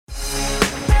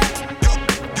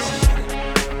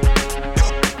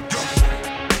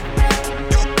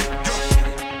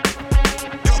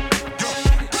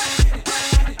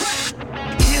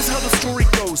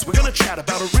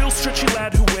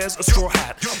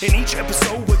In each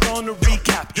episode, we're gonna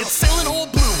recap. It's Sailing All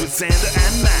Blue with Xander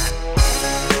and Matt.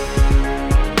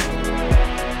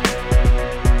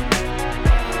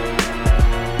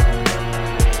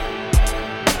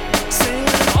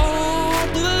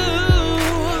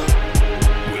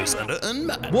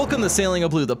 Welcome to Sailing of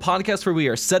Blue, the podcast where we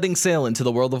are setting sail into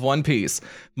the world of One Piece.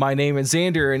 My name is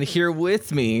Xander, and here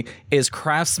with me is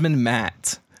Craftsman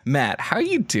Matt. Matt, how are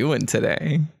you doing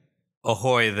today?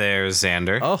 Ahoy there,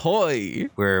 Xander. Ahoy.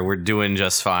 We're doing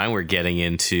just fine. We're getting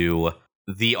into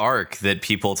the arc that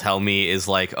people tell me is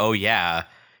like, oh yeah,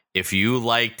 if you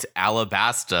liked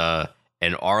Alabasta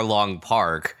and Arlong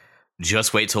Park,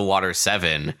 just wait till Water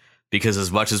 7. Because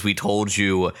as much as we told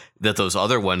you that those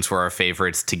other ones were our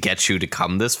favorites to get you to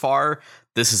come this far,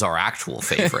 this is our actual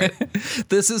favorite.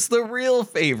 This is the real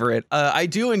favorite. I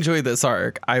do enjoy this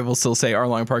arc. I will still say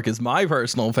Arlong Park is my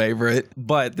personal favorite,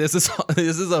 but this is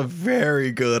a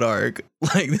very good arc.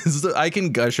 Like I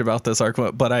can gush about this arc,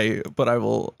 but I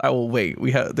will wait.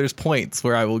 There's points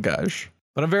where I will gush,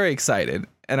 but I'm very excited.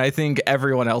 And I think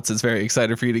everyone else is very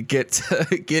excited for you to get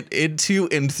into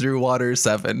and through Water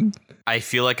 7. I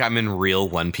feel like I'm in real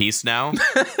One Piece now.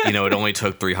 It only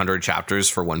took 300 chapters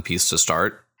for One Piece to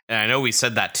start. And I know we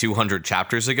said that 200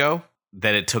 chapters ago,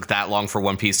 that it took that long for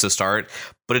One Piece to start,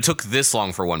 but it took this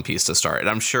long for One Piece to start. And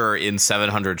I'm sure in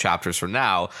 700 chapters from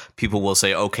now, people will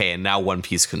say, okay, and now One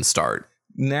Piece can start.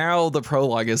 Now the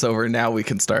prologue is over. Now we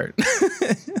can start.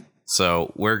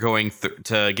 So we're going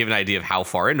to give an idea of how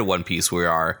far into One Piece we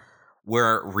are.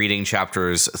 We're reading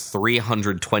chapters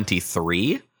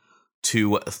 323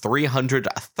 to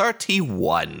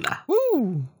 331.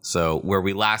 Woo! So where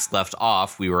we last left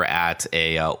off, we were at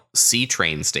a sea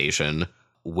train station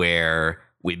where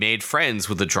we made friends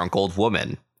with a drunk old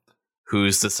woman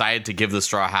who's decided to give the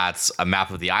Straw Hats a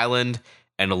map of the island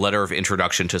and a letter of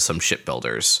introduction to some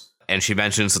shipbuilders. And she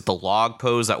mentions that the log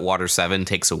pose at Water 7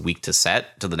 takes a week to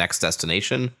set to the next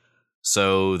destination.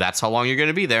 So that's how long you're going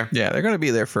to be there. Yeah, they're going to be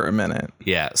there for a minute.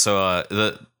 Yeah, so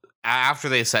after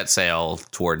they set sail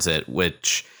towards it,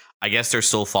 which I guess they're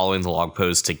still following the log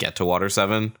pose to get to Water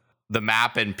 7, the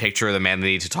map and picture of the man they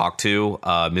need to talk to,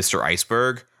 Mr.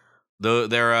 Iceberg,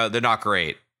 they're not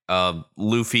great.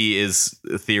 Luffy is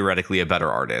theoretically a better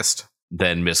artist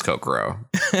than Miss Kokoro.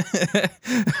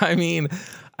 I mean,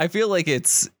 I feel like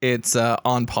it's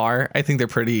on par. I think they're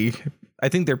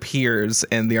peers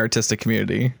in the artistic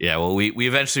community. Yeah, well, we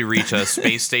eventually reach a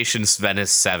Space Station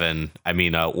Venice 7. I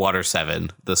mean, Water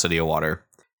 7, the city of water.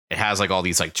 It has like all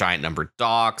these like giant numbered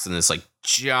docks and this like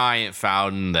giant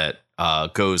fountain that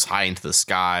goes high into the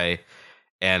sky.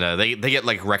 And they get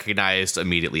like recognized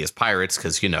immediately as pirates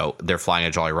because, they're flying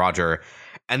a Jolly Roger.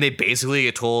 And they basically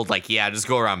get told like, yeah, just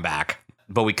go around back.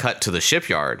 But we cut to the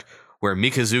shipyard where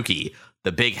Mikazuki,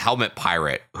 the big helmet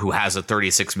pirate who has a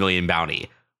 36 million bounty,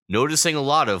 noticing a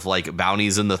lot of like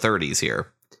bounties in the 30s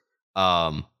here.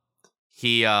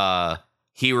 He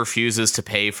refuses to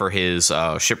pay for his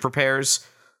ship repairs.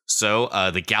 So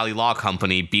the Galley Law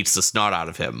Company beats the snot out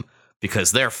of him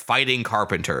because they're fighting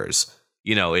carpenters.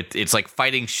 It's like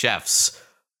fighting chefs,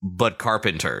 but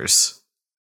carpenters.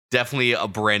 Definitely a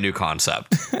brand new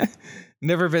concept.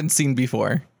 Never been seen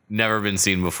before. Never been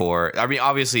seen before. I mean,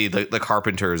 obviously the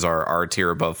carpenters are a tier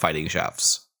above fighting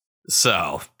chefs.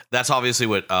 So that's obviously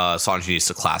what Sanji needs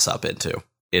to class up into,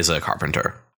 is a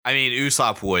carpenter. I mean,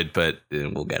 Usopp would, but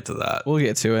we'll get to that. We'll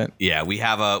get to it. Yeah, we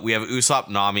have Usopp,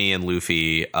 Nami, and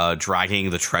Luffy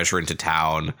dragging the treasure into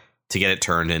town to get it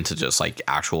turned into just like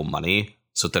actual money,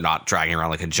 so they're not dragging around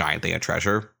like a giant thing of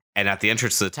treasure. And at the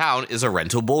entrance to the town is a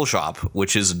rental bull shop,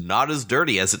 which is not as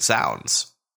dirty as it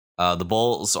sounds. The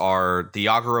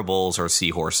Yagura bulls are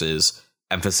seahorses,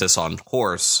 emphasis on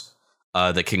horse,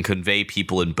 that can convey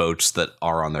people in boats that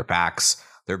are on their backs.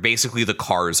 They're basically the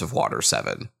cars of Water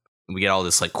 7. And we get all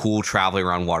this like cool traveling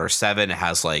around Water 7. It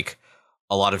has like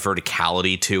a lot of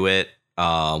verticality to it,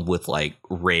 with like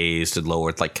raised and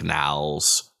lowered like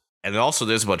canals. And then also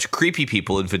there's a bunch of creepy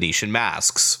people in Venetian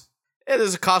masks. And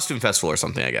there's a costume festival or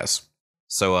something, I guess.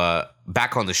 So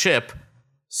back on the ship,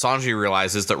 Sanji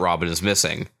realizes that Robin is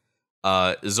missing.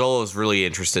 Zolo is really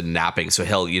interested in napping, so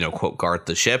he'll, quote, guard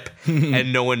the ship,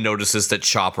 and no one notices that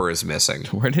Chopper is missing.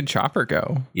 Where did Chopper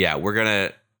go? Yeah, we're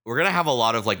gonna have a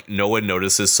lot of like no one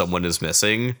notices someone is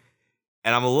missing,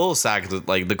 and I'm a little sad that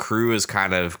like the crew has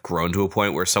kind of grown to a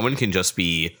point where someone can just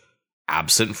be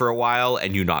absent for a while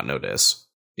and you not notice.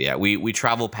 Yeah, we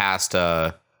travel past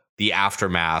the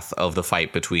aftermath of the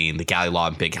fight between the Galley Law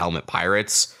and Big Helmet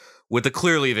Pirates with the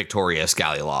clearly victorious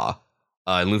Galley Law.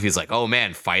 And Luffy's like, oh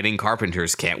man, fighting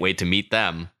carpenters, can't wait to meet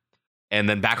them. And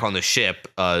then back on the ship,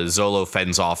 Zolo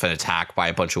fends off an attack by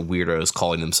a bunch of weirdos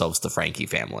calling themselves the Frankie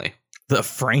family. The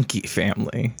Frankie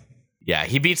family. Yeah,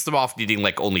 he beats them off needing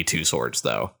like only 2 swords,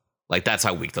 though. Like, that's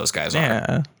how weak those guys are.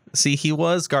 Yeah. See, he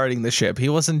was guarding the ship. He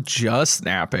wasn't just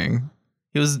snapping.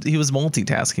 He was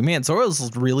multitasking. Man,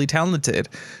 Zoro's really talented,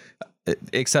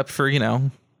 except for,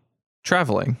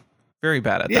 traveling. Very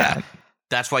bad at that.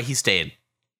 That's why he stayed.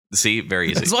 See,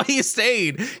 very easy. That's why he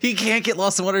stayed. He can't get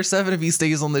lost in Water 7 if he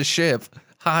stays on this ship.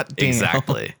 Hot damn.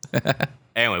 Exactly.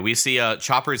 Anyway, we see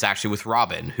Chopper's actually with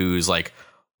Robin, who's like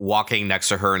walking next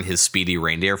to her in his speedy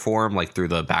reindeer form, like through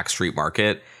the back street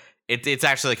market. It's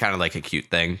actually kind of like a cute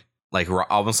thing, like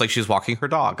almost like she's walking her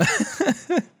dog.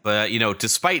 But,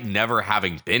 despite never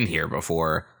having been here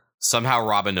before, somehow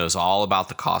Robin knows all about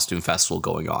the costume festival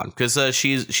going on because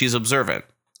she's observant.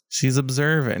 She's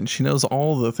observant. She knows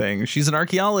all the things. She's an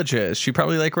archaeologist. She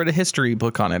probably read a history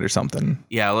book on it or something.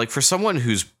 Yeah, like for someone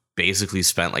who's basically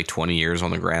spent like 20 years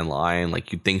on the Grand Line,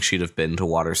 like you'd think she'd have been to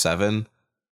Water 7,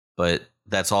 but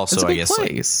that's also, I guess,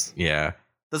 place. Yeah,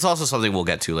 that's also something we'll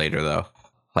get to later, though.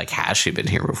 Like, has she been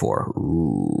here before?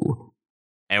 Ooh.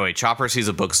 Anyway, Chopper sees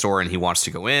a bookstore and he wants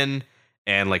to go in.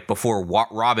 And like before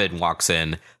Robin walks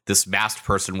in, this masked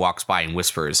person walks by and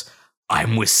whispers,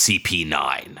 "I'm with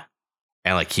CP9."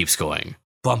 And like keeps going.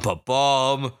 Bum, bum,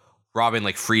 bum. Robin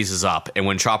like freezes up. And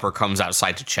when Chopper comes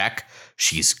outside to check,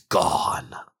 she's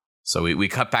gone. So we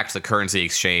cut back to the currency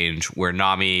exchange where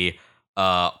Nami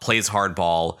plays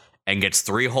hardball and gets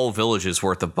 3 whole villages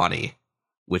worth of money,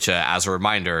 which as a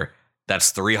reminder,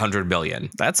 that's 300 million.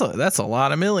 That's a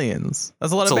lot of millions.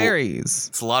 That's a lot of berries.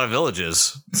 It's a lot of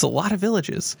villages. It's a lot of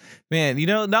villages. Man,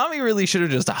 Nami really should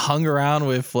have just hung around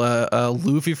with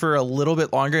Luffy for a little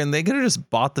bit longer, and they could have just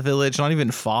bought the village, not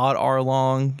even fought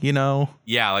Arlong,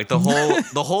 Yeah, like the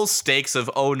whole stakes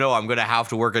of, oh no, I'm going to have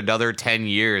to work another 10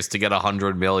 years to get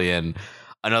 100 million.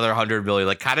 Another 100 million,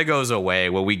 like, kind of goes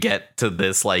away when we get to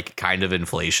this, like, kind of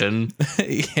inflation.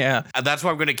 Yeah. And that's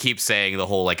why I'm going to keep saying the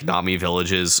whole, like, Nami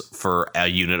villages for a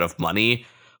unit of money.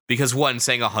 Because, one,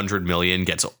 saying 100 million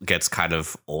gets kind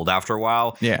of old after a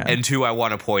while. Yeah. And 2, I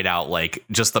want to point out, like,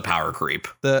 just the power creep.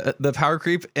 The power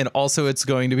creep. And also, it's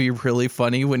going to be really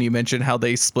funny when you mention how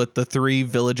they split the 3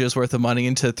 villages worth of money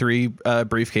into 3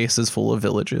 briefcases full of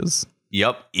villages.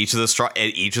 Yep, each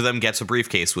of them gets a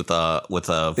briefcase with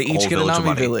a They each get a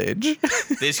Nami village.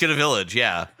 They each get a village,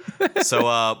 yeah.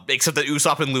 So except that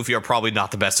Usopp and Luffy are probably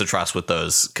not the best to trust with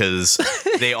those because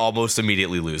they almost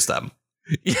immediately lose them.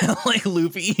 Yeah, like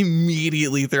Luffy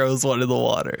immediately throws one in the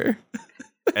water.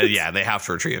 And yeah, they have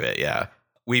to retrieve it. Yeah,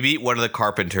 we meet one of the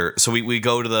carpenters. So we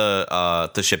go to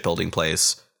the shipbuilding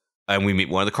place and we meet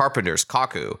one of the carpenters,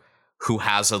 Kaku, who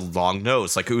has a long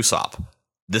nose like Usopp.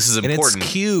 This is important. And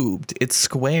it's cubed. It's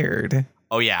squared.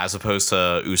 Oh, yeah, as opposed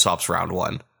to Usopp's round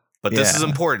one. But this is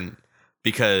important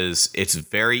because it's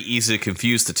very easy to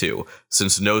confuse the two,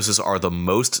 since noses are the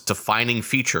most defining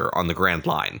feature on the Grand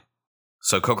Line.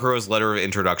 So Kokoro's letter of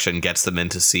introduction gets them in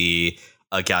to see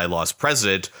Galilaw's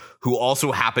president, who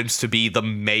also happens to be the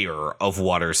mayor of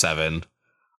Water 7,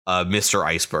 Mr.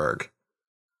 Iceberg.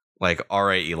 Like, all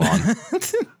right, Elon.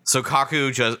 So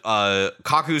Kaku's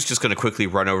just going to quickly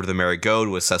run over to the merry-go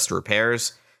to assess the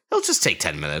repairs. It'll just take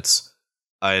 10 minutes.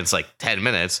 It's like 10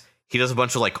 minutes. He does a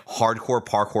bunch of like hardcore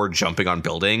parkour jumping on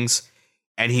buildings,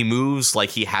 and he moves like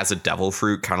he has a devil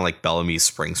fruit, kind of like Bellamy's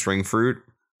spring fruit.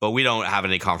 But we don't have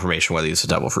any confirmation whether he's a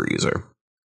devil fruit user.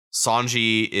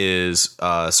 Sanji is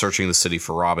searching the city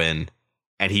for Robin,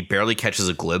 and he barely catches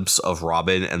a glimpse of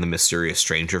Robin and the mysterious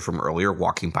stranger from earlier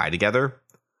walking by together.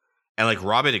 And like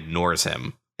Robin ignores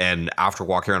him, and after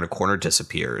walking around a corner,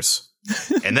 disappears.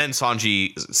 And then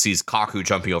Sanji sees Kaku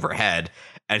jumping overhead,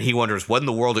 and he wonders what in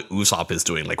the world Usopp is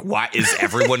doing. Like, why is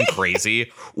everyone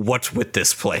crazy? What's with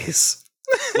this place?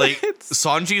 Like,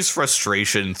 Sanji's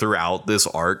frustration throughout this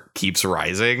arc keeps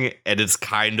rising, and it's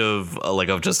kind of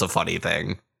just a funny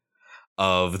thing.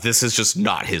 Of this is just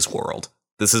not his world.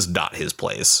 This is not his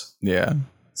place. Yeah.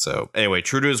 So anyway,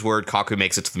 true to his word, Kaku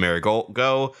makes it to the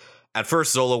merry-go. At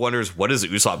first, Zola wonders, what is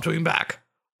Usopp doing back?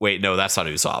 Wait, no, that's not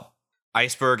Usopp.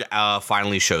 Iceberg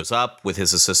finally shows up with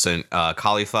his assistant,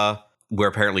 Khalifa. We're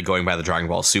apparently going by the Dragon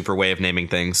Ball Super way of naming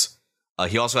things.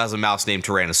 He also has a mouse named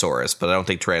Tyrannosaurus, but I don't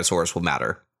think Tyrannosaurus will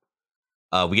matter.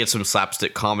 We get some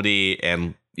slapstick comedy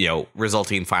and,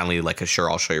 resulting finally like a sure,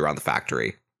 I'll show you around the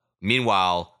factory.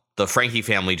 Meanwhile, the Frankie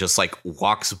family just like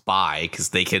walks by because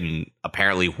they can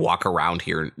apparently walk around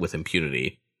here with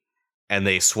impunity. And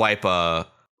they swipe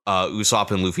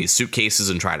Usopp and Luffy's suitcases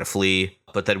and try to flee.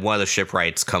 But then one of the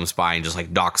shipwrights comes by and just like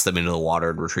knocks them into the water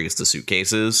and retrieves the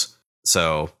suitcases.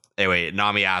 So anyway,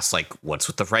 Nami asks like, what's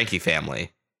with the Frankie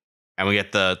family? And we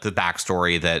get the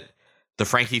backstory that the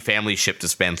Frankie family ship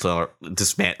dismantler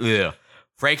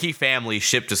Frankie family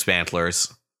ship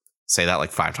dismantlers. Say that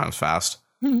like 5 times fast.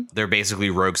 They're basically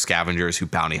rogue scavengers who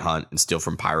bounty hunt and steal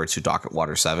from pirates who dock at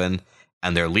Water 7.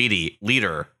 And their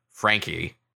leader,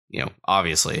 Frankie,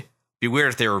 obviously. Be weird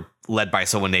if they were led by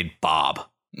someone named Bob.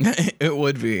 It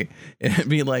would be. It'd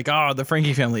be like, oh, the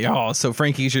Frankie family. Oh, so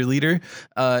Frankie's your leader?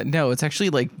 No, it's actually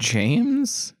like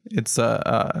James. It's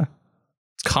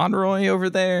Conroy over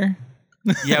there.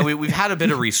 Yeah, we've had a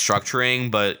bit of restructuring,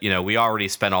 but we already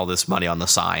spent all this money on the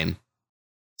sign.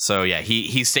 So yeah,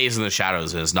 he stays in the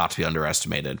shadows and is not to be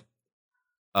underestimated.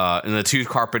 And the 2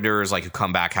 carpenters who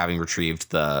come back having retrieved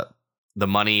the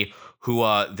money, who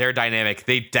their dynamic,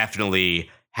 they definitely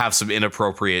have some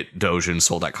inappropriate dojins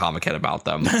sold at Comic-Con about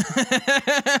them.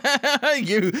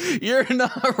 You're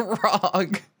not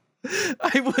wrong.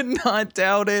 I would not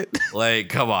doubt it.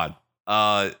 Come on.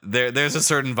 There's a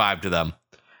certain vibe to them.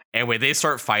 Anyway, they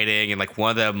start fighting, and one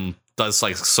of them does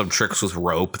some tricks with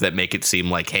rope that make it seem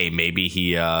like, hey, maybe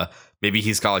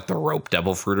he's got the rope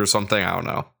devil fruit or something. I don't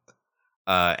know.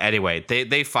 Anyway,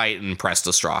 they fight and press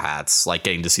the Straw Hats,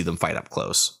 getting to see them fight up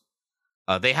close.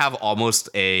 They have almost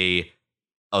a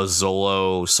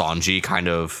Zolo Sanji kind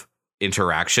of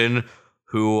interaction,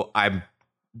 who I'm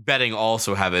betting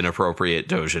also have inappropriate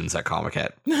dojins at Comic-Con.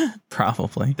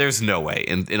 Probably. There's no way.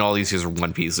 In all these years of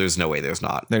One Piece, there's no way there's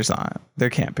not. There's not. There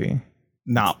can't be.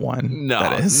 Not one. No,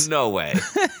 that is. No way.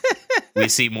 We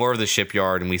see more of the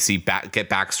shipyard, and we see get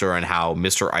backstory on how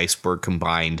Mr. Iceberg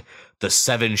combined the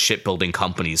 7 shipbuilding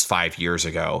companies 5 years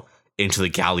ago into the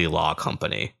Galley Law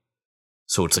Company.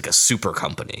 So it's a super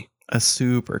company. A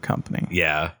super company.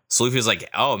 Yeah. So Luffy's like,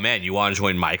 oh man, you want to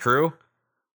join my crew?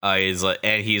 He's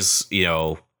he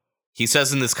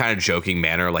says in this kind of joking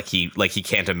manner, he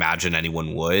can't imagine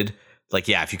anyone would.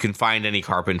 Yeah, if you can find any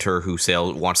carpenter who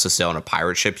wants to sail on a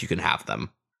pirate ship, you can have them.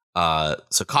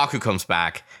 So Kaku comes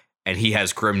back, and he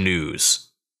has grim news.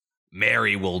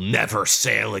 Mary will never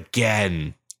sail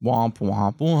again. Womp,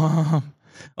 womp, womp.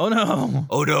 Oh no.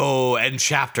 Oh no, end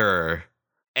chapter.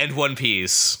 End One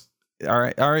Piece. All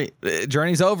right.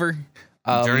 Journey's over.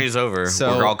 Journey's over.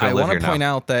 So We're all gonna I live want here to now. point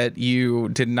out that you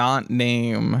did not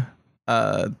name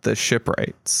the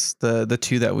shipwrights, the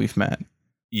 2 that we've met.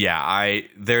 Yeah,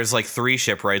 there's 3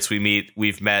 shipwrights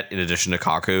we've met in addition to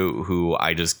Kaku, who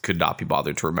I just could not be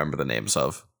bothered to remember the names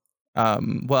of.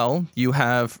 Well, you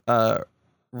have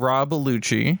Rob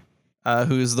Bellucci,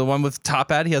 who's the one with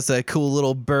top hat. He has that cool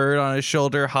little bird on his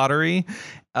shoulder, Hottery.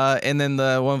 And then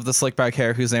the one with the slick back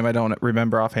hair, whose name I don't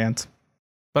remember offhand,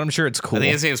 but I'm sure it's cool. I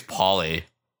think his name's Paulie.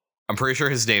 I'm pretty sure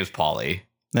his name's Paulie.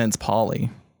 Then it's Paulie.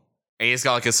 And he's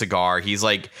got a cigar. He's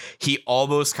he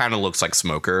almost kind of looks like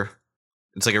Smoker.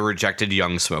 It's a rejected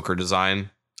young Smoker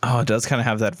design. Oh, it does kind of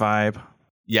have that vibe.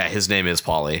 Yeah, his name is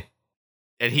Paulie.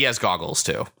 And he has goggles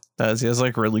too. He has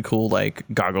really cool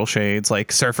goggle shades,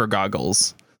 surfer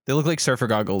goggles. They look like surfer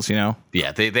goggles, Yeah,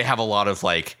 they have a lot of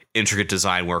intricate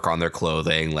design work on their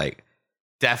clothing.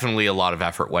 Definitely a lot of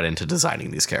effort went into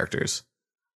designing these characters.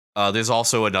 There's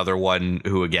also another one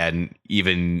who, again,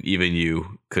 even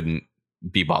you couldn't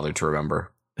be bothered to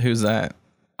remember. Who's that?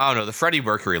 I don't know, the Freddie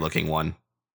Mercury looking one.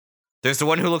 There's the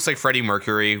one who looks like Freddie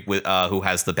Mercury with who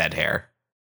has the bed hair.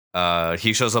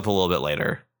 He shows up a little bit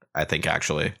later, I think,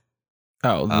 actually.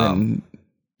 Oh, then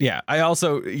yeah.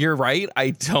 You're right.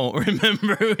 I don't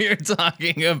remember who you're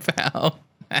talking about.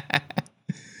 I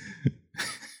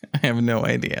have no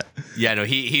idea. Yeah, no,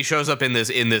 he shows up in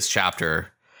this chapter.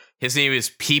 His name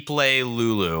is People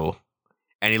Lulu,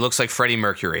 and he looks like Freddie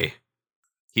Mercury.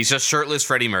 He's just shirtless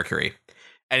Freddie Mercury.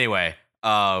 Anyway,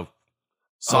 Sanji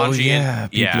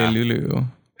People Lulu.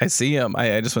 I see him.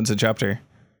 I just went to chapter.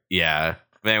 Yeah.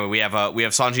 Anyway, we have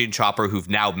Sanji and Chopper who've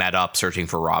now met up searching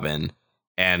for Robin,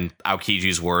 and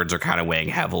Aokiji's words are kind of weighing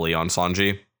heavily on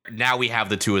Sanji. Now we have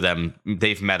the 2 of them.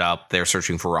 They've met up. They're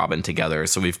searching for Robin together.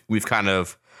 So we've kind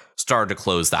of started to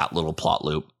close that little plot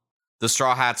loop. The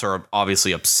Straw Hats are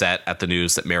obviously upset at the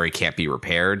news that Mary can't be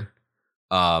repaired.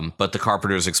 But the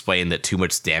Carpenters explain that too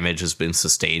much damage has been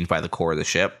sustained by the core of the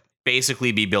ship.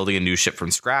 Basically be building a new ship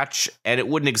from scratch, and it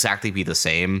wouldn't exactly be the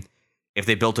same. If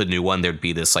they built a new one, there'd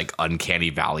be this uncanny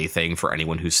valley thing for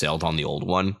anyone who sailed on the old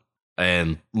one.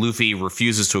 And Luffy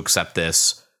refuses to accept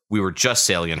this. We were just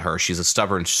sailing in her. She's a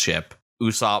stubborn ship.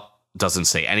 Usopp doesn't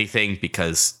say anything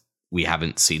because we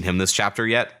haven't seen him this chapter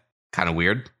yet. Kind of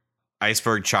weird.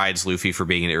 Iceberg chides Luffy for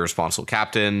being an irresponsible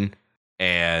captain.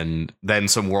 And then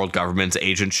some world government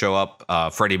agents show up.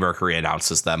 Freddie Mercury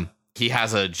announces them. He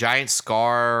has a giant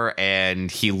scar and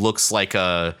he looks like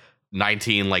a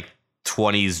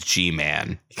 1920s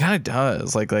G-man. He kind of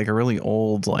does, like a really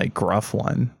old, gruff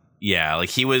one. Yeah,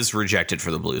 he was rejected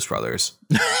for the Blues Brothers.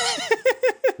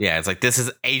 Yeah, it's like, this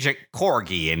is Agent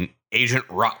Corgi and Agent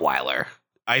Rottweiler.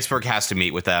 Iceberg has to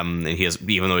meet with them, and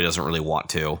even though he doesn't really want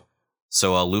to.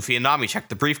 So Luffy and Nami check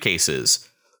the briefcases.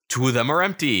 2 of them are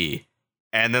empty.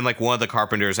 And then like one of the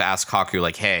carpenters asks Kaku,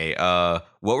 like, hey,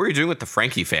 what were you doing with the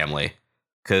Frankie family?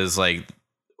 Because like,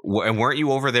 and weren't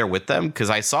you over there with them? Because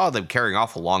I saw them carrying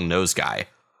off a long nose guy.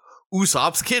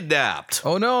 Usopp's kidnapped.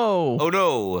 Oh no. Oh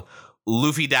no.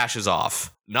 Luffy dashes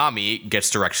off. Nami gets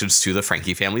directions to the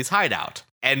Frankie family's hideout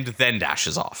and then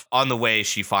dashes off. On the way,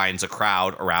 she finds a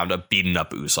crowd around a beaten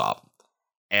up Usopp.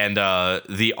 And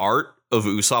the art of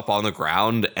Usopp on the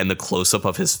ground and the close-up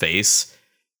of his face,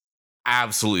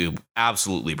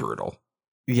 absolutely brutal.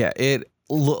 Yeah, it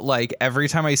like every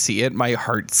time I see it, my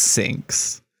heart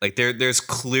sinks. Like there's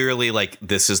clearly like,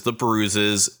 this is the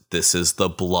bruises, this is the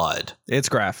blood. It's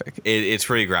graphic. It's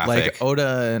pretty graphic.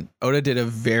 Like Oda did a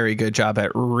very good job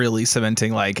at really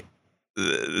cementing like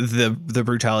the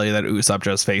brutality that Usopp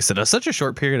just faced in such a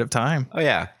short period of time. Oh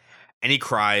yeah, and he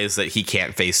cries that he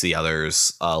can't face the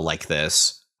others like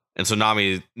this. And so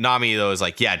Nami though is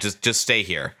like, yeah, just stay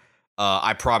here.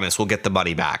 I promise we'll get the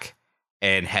money back,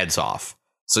 and heads off.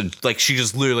 So like she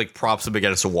just literally like props him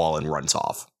against a wall and runs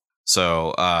off.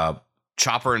 So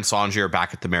Chopper and Sanji are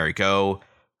back at the Merry Go,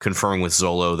 confirming with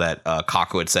Zolo that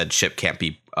Kaku had said ship can't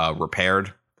be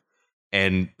repaired.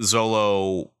 And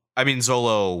Zolo's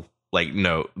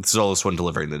the one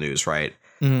delivering the news, right?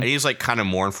 Mm-hmm. And he's like kind of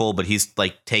mournful, but he's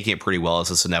like taking it pretty well as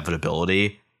this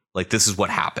inevitability. Like, this is what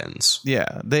happens.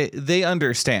 Yeah, they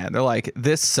understand. They're like,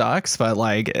 this sucks, but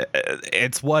like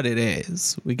it's what it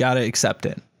is. We got to accept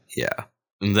it. Yeah.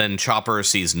 And then Chopper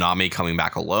sees Nami coming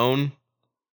back alone.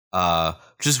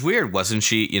 Which is weird. Wasn't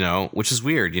she,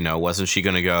 wasn't she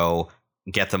going to go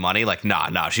get the money? Like,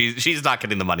 nah, she's not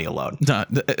getting the money alone. No,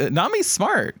 Nami's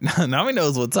smart. Nami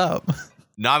knows what's up.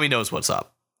 Nami knows what's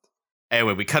up.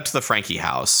 Anyway, we cut to the Frankie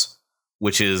house,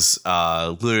 which is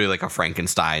literally like a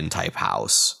Frankenstein type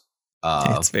house.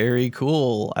 It's very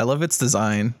cool. I love its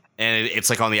design. And it's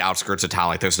like on the outskirts of town.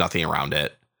 Like there's nothing around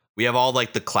it. We have all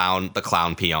like the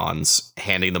clown peons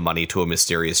handing the money to a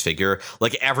mysterious figure.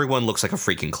 Like everyone looks like a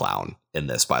freaking clown in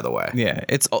this, by the way. Yeah,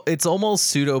 it's almost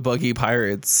pseudo buggy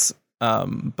pirates,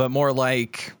 but more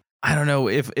like, I don't know,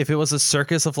 if it was a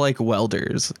circus of like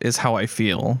welders is how I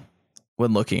feel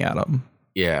when looking at them.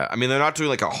 Yeah, I mean, they're not doing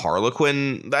like a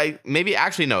Harlequin. Maybe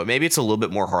it's a little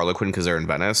bit more Harlequin because they're in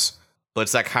Venice, but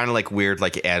it's that kind of like weird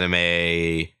like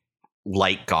anime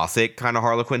light gothic kind of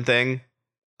Harlequin thing.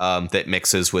 That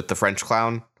mixes with the French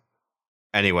clown.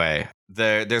 Anyway,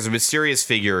 there's a mysterious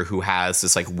figure who has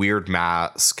this like weird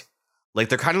mask. Like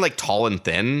they're kind of like tall and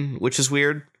thin, which is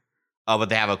weird. But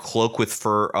they have a cloak with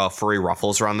furry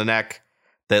ruffles around the neck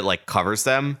that like covers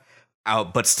them.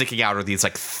 But sticking out are these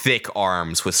like thick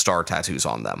arms with star tattoos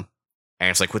on them. And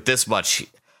it's like with this much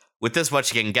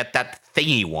he can get that thing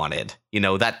he wanted.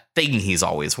 That thing he's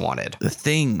always wanted. The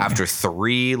thing. After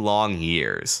 3 long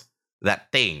years.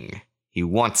 That thing. He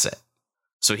wants it.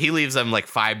 So he leaves them like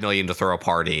 5 million to throw a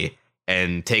party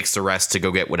and takes the rest to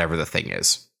go get whatever the thing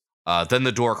is. Then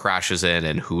the door crashes in,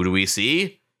 and who do we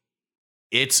see?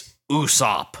 It's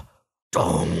Usopp.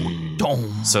 Dome.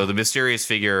 So the mysterious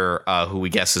figure, who we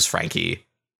guess is Frankie,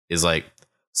 is like,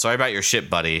 sorry about your ship,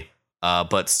 buddy,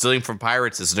 but stealing from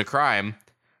pirates isn't a crime.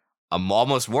 I'm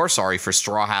almost more sorry for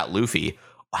Straw Hat Luffy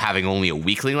having only a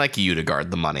weakling like you to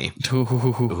guard the money.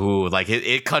 Ooh, like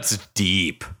it cuts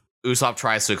deep. Usopp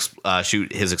tries to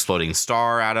shoot his exploding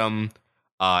star at him,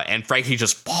 and Frankie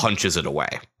just punches it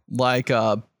away. Like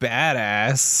a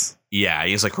badass. Yeah,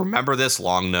 he's like, remember this,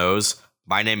 long nose?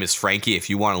 My name is Frankie.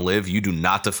 If you want to live, you do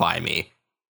not defy me.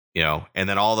 And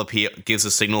then gives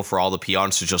a signal for all the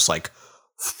peons to just like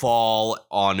fall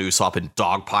on Usopp and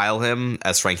dogpile him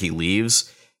as Frankie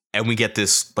leaves. And we get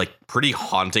this like pretty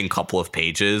haunting couple of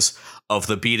pages of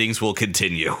the beatings will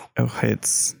continue. Oh,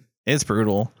 it's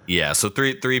brutal. Yeah, so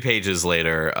three pages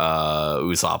later,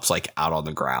 Usopp's like out on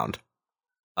the ground.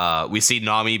 We see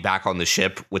Nami back on the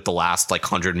ship with the last like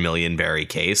 100 million berry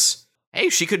case. Hey,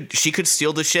 she could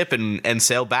steal the ship and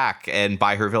sail back and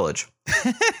buy her village.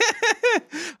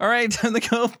 All right, time to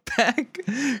go back.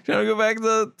 Time to go back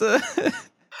to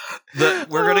the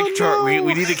we're gonna try.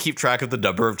 We need to keep track of the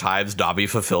number of times Nami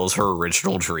fulfills her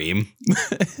original dream,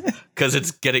 because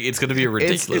it's gonna be a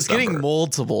ridiculous. It's getting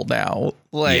multiple now.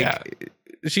 Like, yeah.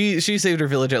 She saved her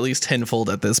village at least tenfold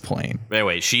at this point.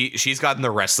 Anyway, she's gotten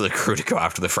the rest of the crew to go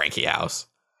after the Frankie house.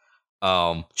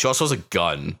 She also has a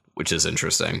gun, which is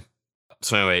interesting.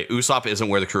 So anyway, Usopp isn't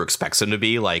where the crew expects him to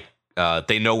be. Like,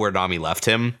 they know where Nami left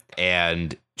him,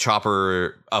 and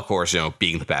Chopper, of course,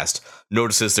 being the best,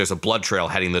 notices there's a blood trail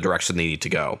heading the direction they need to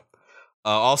go.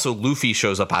 Also, Luffy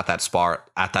shows up at that spot,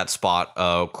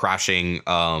 crashing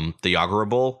the Yagura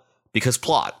Bowl because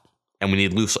plot, and we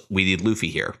need Luffy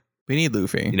here. We need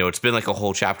Luffy. You know, it's been like a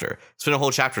whole chapter. It's been a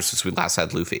whole chapter since we last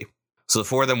had Luffy. So the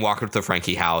four of them walk up to the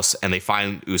Frankie house, and they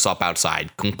find Usopp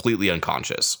outside, completely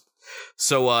unconscious.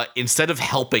 So instead of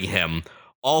helping him,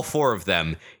 all four of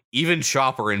them, even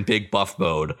Chopper in big buff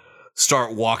mode,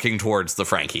 start walking towards the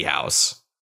Frankie house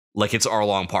like it's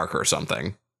Arlong Park or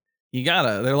something.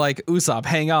 They're like, Usopp,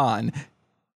 hang on.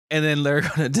 And then they're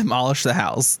going to demolish the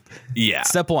house. Yeah.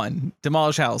 Step 1,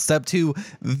 demolish house. Step 2,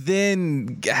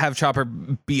 then have Chopper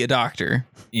be a doctor.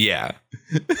 Yeah.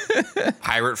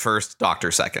 Pirate first,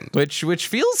 doctor second. Which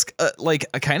feels like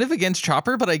kind of against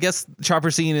Chopper, but I guess Chopper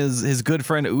seeing his good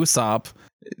friend Usopp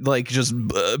like just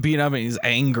being up and he's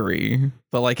angry.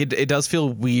 But like it does feel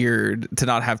weird to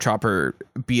not have Chopper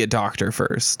be a doctor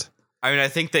first. I mean, I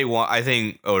think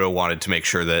Oda wanted to make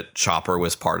sure that Chopper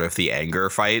was part of the anger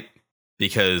fight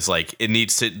because like he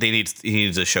needs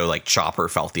to show like Chopper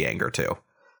felt the anger too.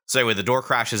 So anyway, the door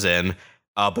crashes in,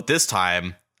 but this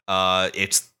time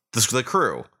it's the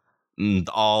crew. And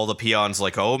all the peons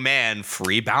like, oh man,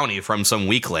 free bounty from some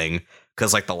weakling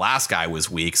because like the last guy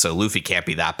was weak, so Luffy can't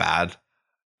be that bad.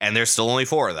 And there's still only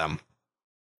 4 of them.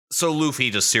 So Luffy,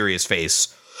 just serious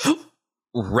face,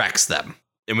 wrecks them,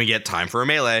 and we get time for a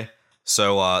melee.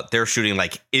 So they're shooting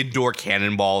like indoor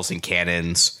cannonballs and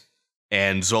cannons,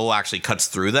 and Zolo actually cuts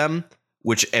through them,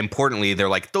 which importantly, they're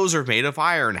like, those are made of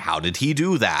iron. How did he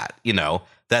do that? You know,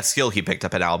 that skill he picked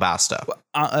up at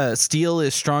Alabasta. Steel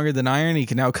is stronger than iron. He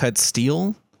can now cut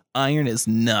steel. Iron is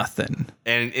nothing.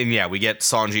 And yeah, we get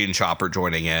Sanji and Chopper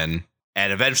joining in,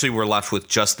 and eventually we're left with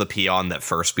just the peon that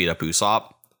first beat up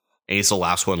Usopp, and he's the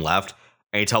last one left,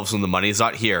 and he tells them the money's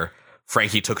not here.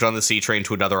 Frankie took it on the sea train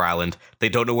to another island. They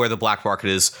don't know where the black market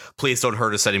is. Please don't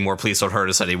hurt us anymore. Please don't hurt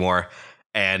us anymore.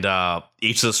 And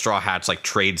each of the Straw Hats like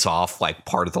trades off like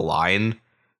part of the line.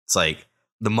 It's like,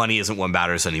 the money isn't what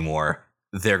matters anymore.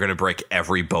 They're going to break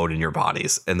every bone in your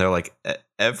bodies. And they're like,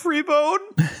 every bone?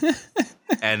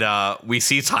 And we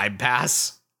see time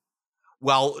pass.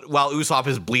 While Usopp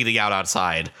is bleeding out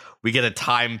outside, we get a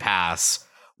time pass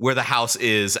where the house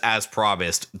is, as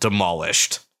promised,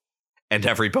 demolished. And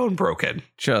every bone broken.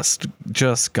 Just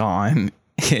gone.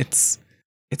 It's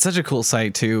such a cool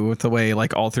sight too, with the way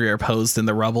like all 3 are posed in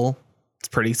the rubble. It's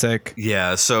pretty sick.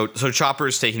 Yeah, so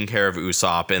Chopper's taking care of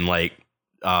Usopp, and like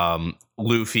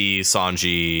Luffy,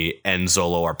 Sanji, and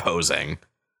Zolo are posing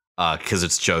because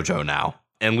it's JoJo now.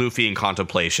 And Luffy, in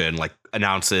contemplation, like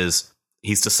announces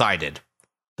he's decided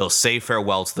they'll say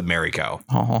farewell to the merry-go.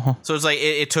 Oh. So it's like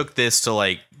it took this to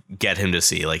like get him to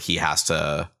see like he has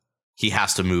to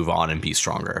move on and be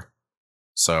stronger.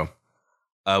 So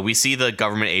we see the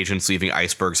government agents leaving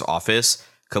Iceberg's office,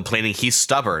 complaining he's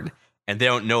stubborn, and they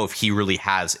don't know if he really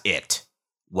has it.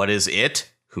 What is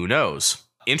it? Who knows?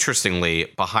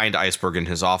 Interestingly, behind Iceberg in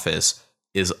his office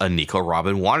is a Nico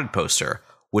Robin wanted poster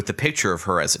with the picture of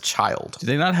her as a child. Do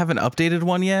they not have an updated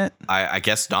one yet? I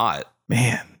guess not.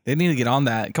 Man, they need to get on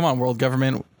that. Come on, world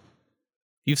government.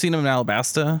 You've seen him in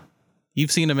Alabasta.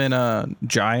 You've seen him in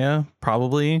Jaya,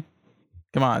 probably.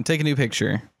 Come on, take a new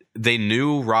picture. They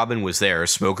knew Robin was there.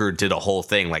 Smoker did a whole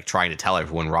thing like trying to tell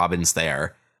everyone Robin's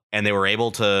there. And they were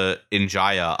able to, in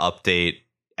Jaya, update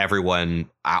everyone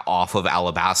off of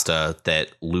Alabasta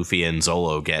that Luffy and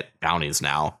Zolo get bounties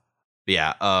now. But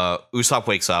yeah, Usopp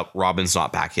wakes up. Robin's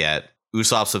not back yet.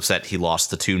 Usopp's upset he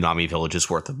lost the 2 Nami villages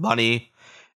worth of money.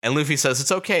 And Luffy says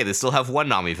it's okay. They still have 1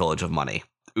 Nami village of money.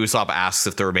 Usopp asks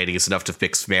if the remaining is enough to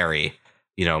fix Mary.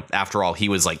 You know, after all, he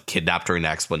was like kidnapped during the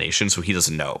explanation, so he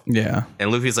doesn't know. Yeah.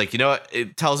 And Luffy's like, you know what?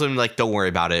 It tells him like, don't worry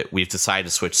about it. We've decided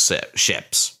to switch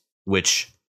ships,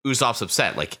 which Usopp's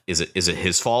upset. Like, is it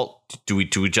his fault? Do we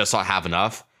just not have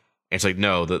enough? And it's like,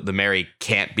 no, the Mary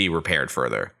can't be repaired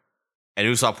further. And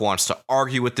Usopp wants to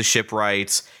argue with the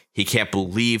shipwrights. He can't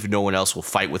believe no one else will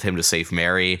fight with him to save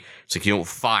Mary. It's like, you know,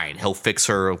 fine. He'll fix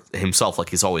her himself like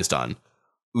he's always done.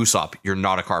 Usopp, you're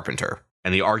not a carpenter.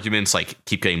 And the arguments like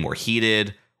keep getting more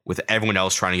heated, with everyone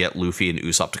else trying to get Luffy and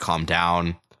Usopp to calm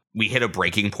down. We hit a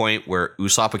breaking point where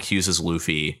Usopp accuses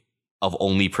Luffy of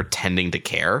only pretending to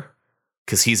care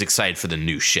because he's excited for the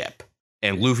new ship.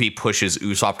 And Luffy pushes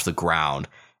Usopp to the ground,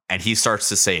 and he starts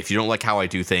to say, if you don't like how I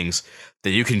do things,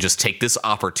 then you can just take this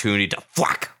opportunity to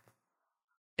fuck.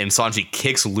 And Sanji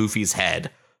kicks Luffy's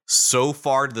head so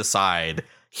far to the side,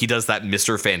 he does that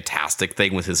Mr. Fantastic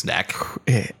thing with his neck.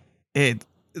 It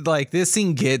like, this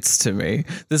scene gets to me.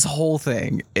 This whole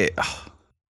thing, it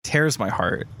tears my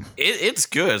heart. It's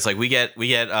good. It's like we get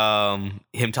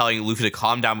him telling Luffy to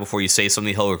calm down before you say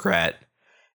something he'll regret.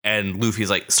 And Luffy's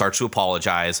like, starts to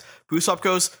apologize. Usopp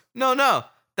goes, no,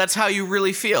 that's how you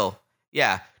really feel.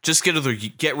 Yeah, just get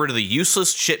rid of the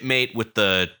useless shipmate with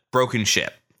the broken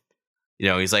ship. You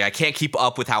know, he's like, I can't keep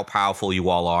up with how powerful you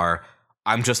all are.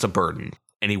 I'm just a burden.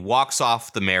 And he walks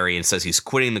off the Mary and says he's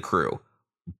quitting the crew.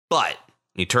 But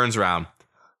he turns around.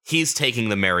 He's taking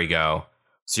the merry-go.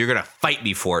 So you're going to fight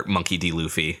me for it, Monkey D.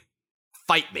 Luffy.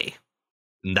 Fight me.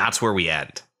 And that's where we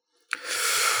end.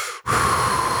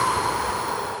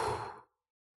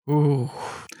 Ooh.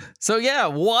 So yeah,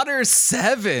 Water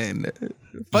 7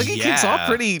 fucking kicks off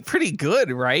pretty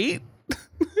good, right?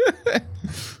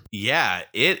 Yeah,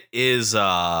 it is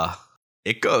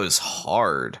it goes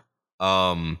hard.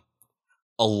 A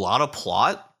lot of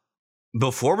plot.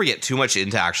 Before we get too much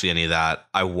into actually any of that,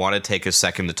 I want to take a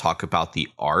second to talk about the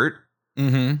art.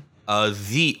 Mm-hmm.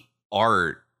 The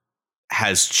art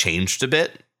has changed a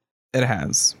bit. It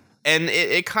has. And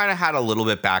it kind of had a little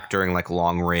bit back during like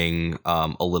Long Ring,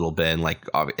 a little bit,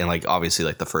 and obviously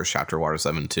like the first chapter, Water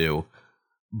 7 too.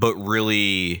 But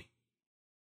really,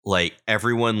 like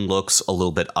everyone looks a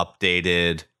little bit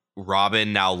updated.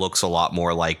 Robin now looks a lot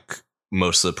more like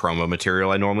most of the promo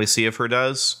material I normally see of her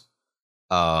does.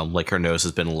 Like her nose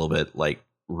has been a little bit like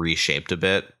reshaped a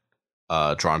bit,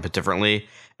 drawn a bit differently.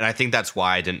 And I think that's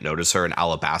why I didn't notice her in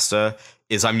Alabasta,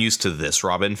 is I'm used to this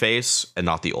Robin face and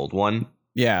not the old one.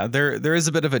 Yeah, there is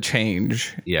a bit of a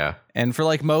change. Yeah. And for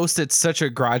like most, it's such a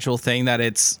gradual thing that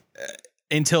it's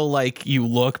until like you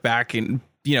look back and,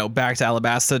 you know, back to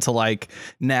Alabasta to like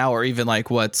now, or even like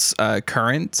what's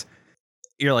current,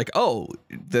 you're like, oh,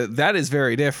 that is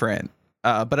very different.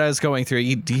 But as going through,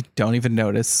 you don't even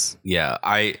notice. Yeah,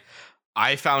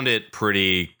 I found it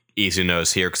pretty easy to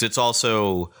notice here because it's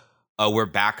also we're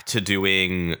back to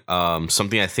doing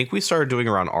something I think we started doing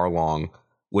around Arlong,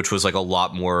 which was like a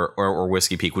lot more, or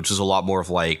Whiskey Peak, which is a lot more of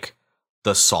like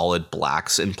the solid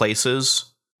blacks in places,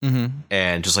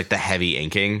 and just like the heavy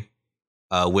inking,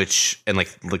 which and like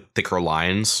thicker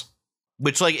lines,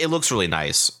 which like it looks really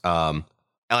nice. And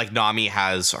like Nami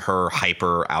has her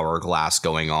hyper hourglass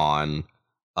going on.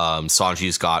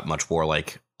 Sanji's got much more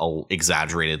like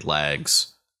exaggerated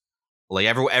legs. Like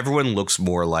everyone looks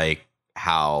more like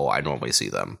how I normally see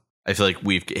them. I feel like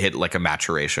we've hit like a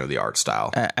maturation of the art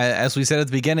style. As we said at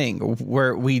the beginning,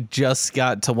 where we just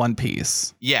got to One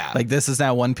Piece. Yeah. Like this is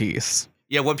now One Piece.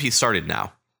 Yeah, One Piece started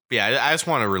now. But yeah, I just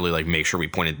want to really like make sure we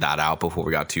pointed that out before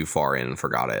we got too far in and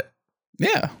forgot it.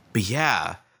 Yeah. But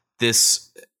yeah, this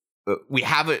we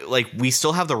have it like we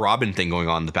still have the Robin thing going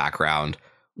on in the background,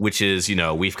 which is, you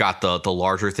know, we've got the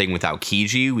larger thing without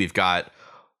Kiji. We've got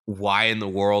why in the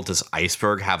world does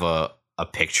Iceberg have a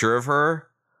picture of her?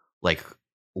 Like,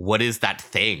 what is that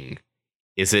thing?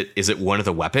 Is it one of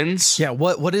the weapons? Yeah,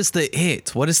 what is the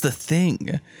it? What is the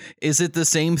thing? Is it the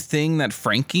same thing that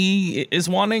Frankie is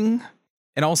wanting?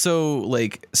 And also,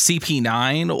 like,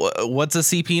 CP9? What's a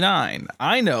CP9?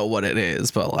 I know what it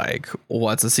is, but, like,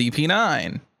 what's a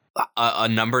CP9? A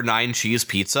number 9 cheese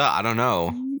pizza? I don't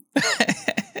know.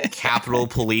 Capitol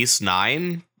Police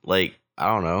 9? Like, I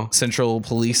don't know. Central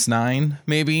Police 9,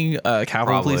 maybe? Capitol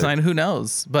Probably. Police 9, who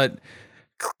knows? But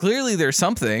clearly there's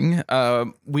something.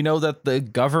 We know that the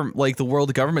government, like the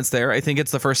world government's there. I think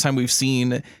it's the first time we've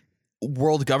seen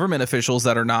world government officials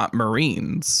that are not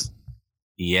Marines.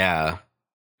 Yeah.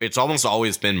 It's almost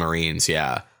always been Marines,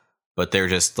 yeah. But they're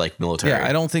just like military. Yeah,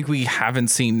 I don't think we haven't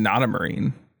seen not a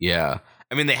Marine. Yeah.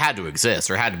 I mean, they had to exist.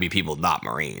 There had to be people not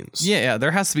Marines. Yeah, there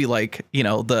has to be like, you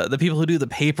know, the people who do the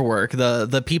paperwork,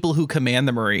 the people who command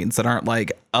the Marines that aren't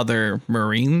like other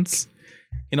Marines.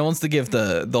 You know, wants to give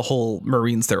the whole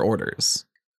Marines their orders.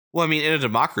 Well, I mean, in a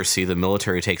democracy, the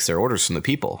military takes their orders from the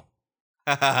people.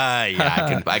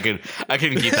 Yeah, I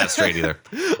couldn't keep that straight either.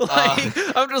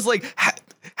 Like, I'm just like,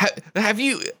 have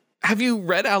you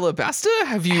read Alabasta?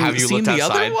 Have you seen the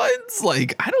other ones?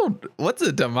 Like, I don't. What's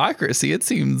a democracy? It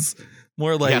seems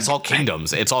more like it's all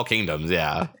kingdoms. It's all kingdoms.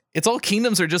 Yeah. It's all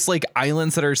kingdoms are just like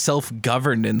islands that are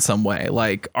self-governed in some way.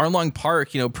 Like Arlong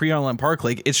Park, you know, pre-Arlong Park,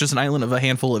 like it's just an island of a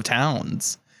handful of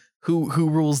towns. Who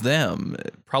rules them?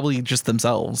 Probably just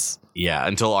themselves. Yeah,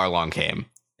 until Arlong came.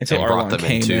 Until and Arlong brought them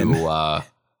came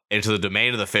into the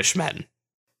domain of the Fishmen.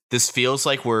 This feels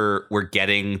like we're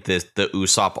getting the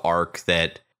Usopp arc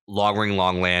that Long Ring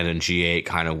Longland and G8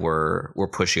 kind of were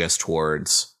pushing us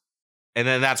towards. And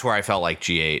then that's where I felt like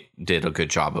G8 did a good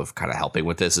job of kind of helping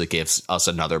with this. It gives us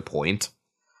another point.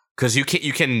 Because you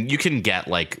can get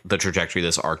like the trajectory of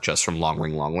this arc just from Long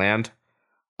Ring Longland.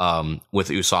 With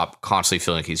Usopp constantly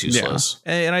feeling like he's useless.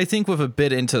 Yeah. And I think with a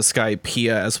bit into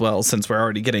Skypiea as well, since we're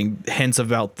already getting hints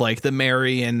about like the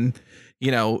Mary and,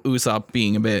 you know, Usopp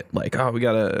being a bit like, oh, we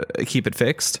gotta keep it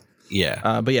fixed.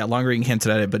 Yeah. But yeah, Longer Ring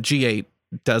hinted at it, but G8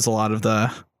 does a lot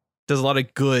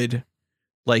of good,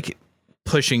 like,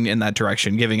 pushing in that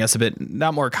direction, giving us a bit,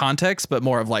 not more context, but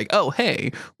more of like, oh,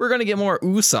 hey, we're going to get more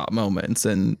Usopp moments.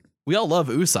 And we all love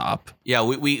Usopp. Yeah,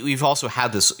 we've also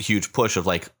had this huge push of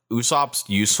like Usopp's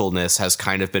usefulness has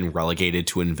kind of been relegated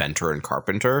to inventor and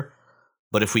carpenter.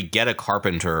 But if we get a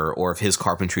carpenter, or if his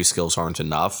carpentry skills aren't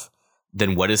enough,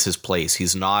 then what is his place?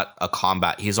 He's not a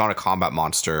combat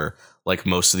monster like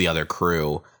most of the other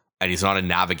crew, and he's not a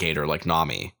navigator like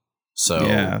Nami. So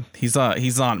yeah, he's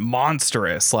not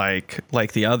monstrous like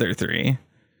the other three.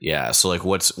 Yeah, so like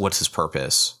what's his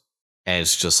purpose? And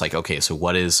it's just like, okay, so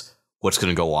what's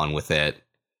going to go on with it?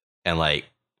 And like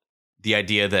the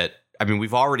idea that, I mean,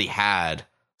 we've already had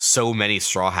so many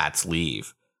Straw Hats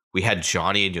leave. We had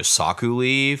Johnny and Yosaku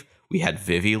leave. We had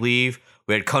Vivi leave.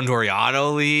 We had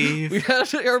Condoriano leave. We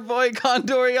had our boy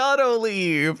Condoriano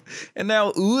leave. And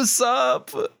now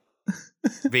Usopp.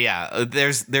 But yeah,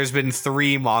 there's been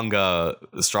 3 manga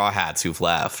Straw Hats who've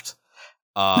left.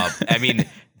 I mean,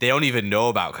 they don't even know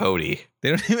about Cody. They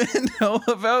don't even know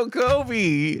about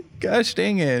Kobe. Gosh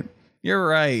dang it. You're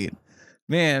right.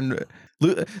 Man,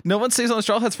 no one stays on the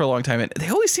Straw Hats for a long time, and they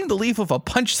always seem to leave with a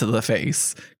punch to the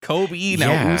face. Kobe,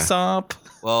 now Usopp.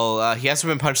 Well, he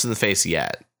hasn't been punched in the face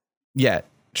yet. Yeah,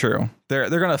 true. They're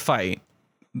gonna fight.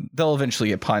 They'll eventually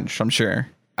get punched, I'm sure.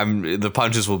 The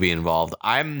punches will be involved.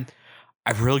 I'm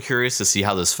really curious to see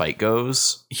how this fight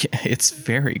goes. Yeah, it's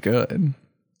very good.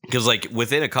 Because like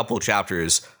within a couple of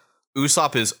chapters,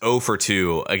 Usopp is 0 for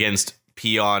 2 against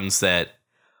peons that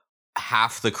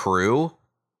half the crew,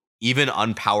 even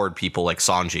unpowered people like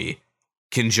Sanji,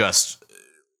 can just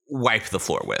wipe the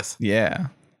floor with. Yeah.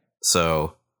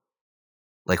 So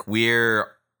like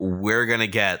we're gonna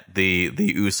get the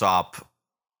Usopp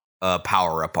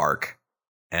power up arc.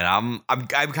 And I'm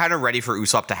kind of ready for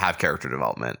Usopp to have character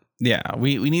development. Yeah,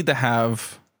 we need to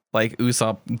have like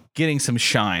Usopp getting some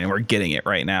shine, and we're getting it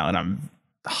right now, and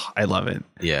I love it.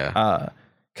 Yeah.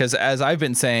 Because as I've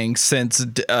been saying since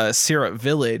Syrup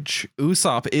Village,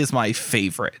 Usopp is my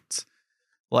favorite.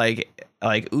 Like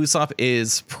Usopp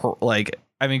is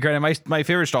I mean, granted, my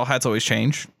favorite Straw Hats always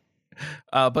change,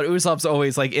 but Usopp's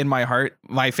always like in my heart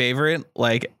my favorite.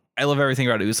 Like I love everything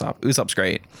about Usopp. Usopp's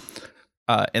great.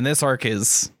 And this arc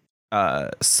is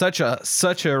such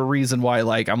a reason why,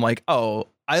 like, I'm like, oh,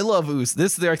 I love Usopp.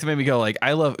 This is the arc that made me go like,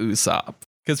 I love Usopp.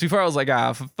 Because before I was like,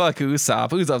 fuck Usopp.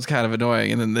 Usopp's kind of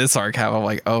annoying. And then this arc I'm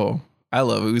like, oh, I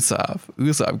love Usopp.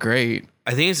 Usopp, great.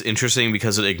 I think it's interesting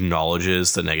because it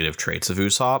acknowledges the negative traits of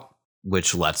Usopp,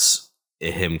 which lets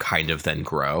him kind of then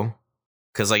grow.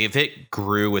 Because like if it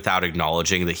grew without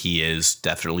acknowledging that he is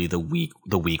definitely the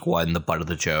weak one, the butt of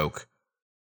the joke.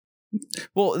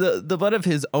 Well, the butt of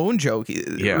his own joke.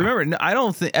 Yeah. Remember, I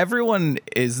don't think everyone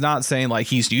is not saying like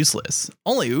he's useless.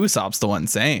 Only Usopp's the one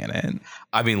saying it.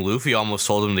 I mean, Luffy almost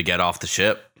told him to get off the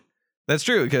ship. That's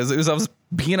true, because Usopp's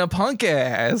being a punk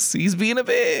ass. He's being a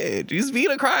bitch. He's being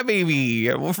a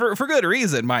crybaby for good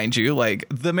reason, mind you. Like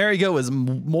the Merry-Go is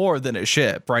more than a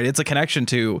ship, right? It's a connection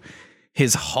to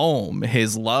his home,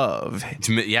 his love.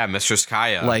 Yeah, Mistress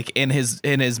Kaya. Like in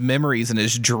his memories and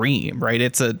his dream, right?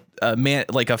 It's a man,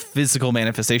 like a physical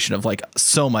manifestation of like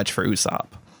so much for Usopp.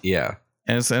 Yeah.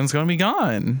 And it's going to be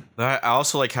gone. But I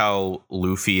also like how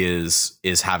Luffy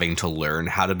is having to learn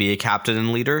how to be a captain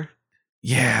and leader.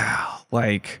 Yeah,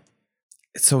 like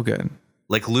it's so good.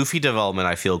 Like Luffy development,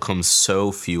 I feel, comes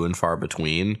so few and far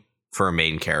between for a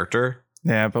main character.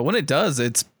 Yeah, but when it does,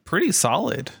 it's pretty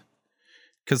solid.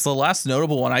 Because the last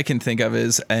notable one I can think of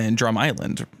is in Drum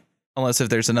Island. Unless if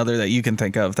there's another that you can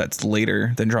think of that's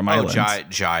later than Drum Island.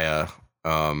 Jaya,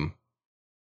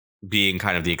 being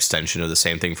kind of the extension of the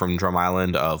same thing from Drum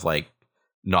Island of like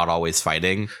not always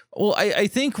fighting. Well, I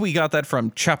think we got that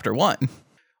from chapter 1.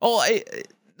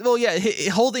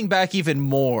 Holding back even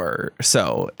more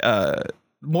so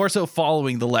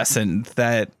following the lesson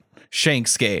that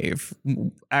Shanks gave,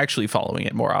 actually following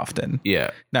it more often.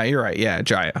 Yeah. No, you're right. Yeah,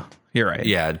 Jaya. You're right.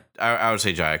 Yeah, I would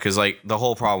say Jaya, because like the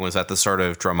whole problem was at the start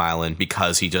of Drum Island,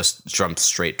 because he just jumped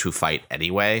straight to fight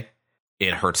anyway,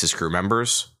 it hurts his crew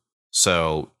members.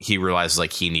 So he realizes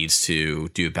like he needs to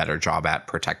do a better job at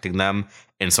protecting them.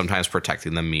 And sometimes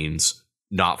protecting them means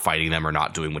not fighting them or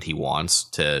not doing what he wants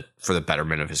for the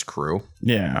betterment of his crew.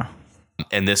 Yeah.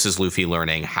 And this is Luffy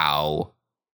learning how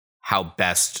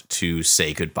best to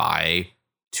say goodbye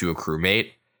to a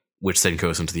crewmate, which then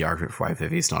goes into the argument for why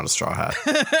Vivi's not a Straw Hat.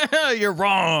 You're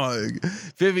wrong.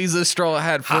 Vivi's a Straw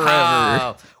Hat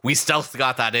forever. We stealth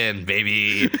got that in,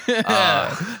 baby.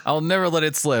 I'll never let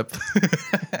it slip.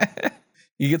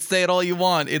 You can say it all you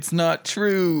want. It's not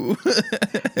true.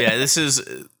 Yeah, this is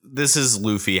this is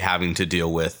Luffy having to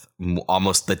deal with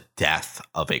almost the death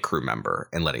of a crew member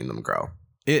and letting them grow.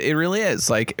 It really is,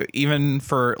 like, even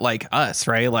for like us,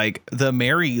 right? Like the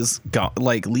Mary's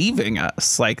like leaving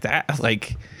us, like that,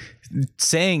 like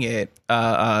saying it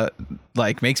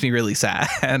like makes me really sad.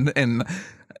 And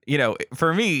you know,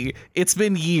 for me, it's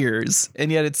been years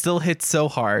and yet it still hits so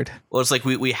hard. Well, it's like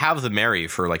we have the Mary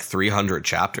for like 300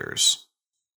 chapters,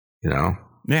 you know?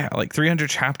 Yeah, like 300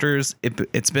 chapters.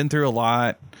 It's been through a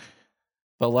lot.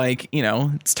 But like, you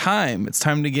know, it's time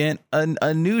to get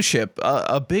a new ship,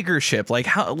 a bigger ship. Like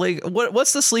how, like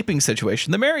what's the sleeping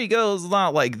situation? The Mary Go's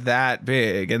not like that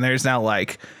big, and there's now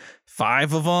like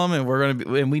 5 of them,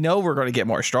 and we know we're gonna get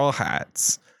more Straw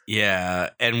Hats. Yeah,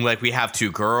 and like we have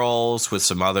 2 girls with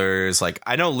some others. Like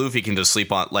I know Luffy can just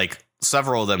sleep on, like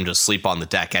several of them just sleep on the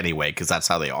deck anyway because that's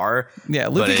how they are. Yeah,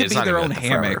 Luffy could be their own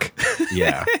hammock.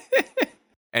 Yeah,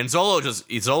 and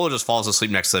Zolo just falls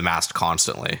asleep next to the mast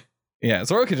constantly. Yeah,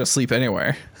 Zoro could just sleep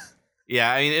anywhere.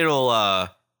 Yeah, I mean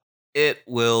it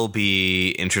will be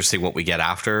interesting what we get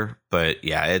after, but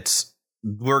yeah,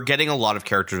 we're getting a lot of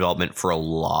character development for a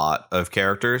lot of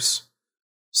characters.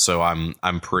 So I'm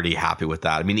pretty happy with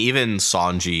that. I mean, even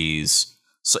Sanji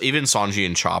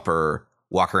and Chopper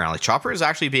walk around, like Chopper is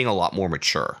actually being a lot more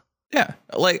mature. Yeah,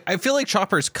 like I feel like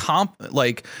Chopper's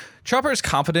competent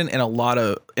in a lot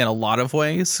of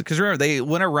ways, because remember they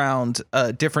went around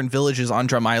different villages on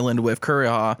Drum Island with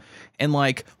Kuriha and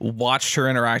like watched her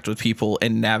interact with people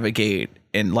and navigate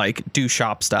and like do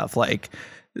shop stuff. Like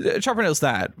Chopper knows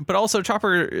that, but also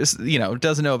Chopper is, you know,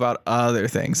 doesn't know about other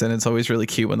things, and it's always really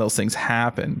cute when those things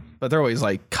happen. But they're always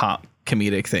like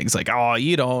comedic things, like, oh,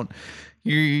 you don't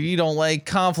like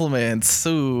compliments,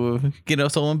 ooh, you know,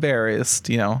 so embarrassed,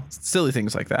 you know, silly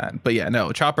things like that. But yeah,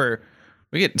 no, Chopper,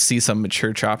 we get to see some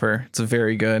mature Chopper. It's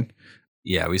very good.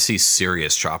 Yeah, we see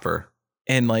serious Chopper.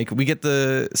 And like we get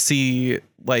to see,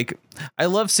 like, I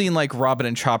love seeing like Robin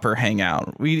and Chopper hang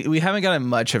out. We haven't gotten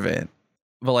much of it,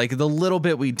 but like the little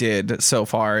bit we did so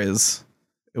far it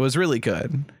was really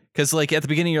good. Because like at the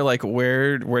beginning you're like,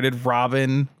 where did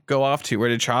Robin go off to? Where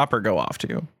did Chopper go off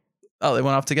to? Oh, they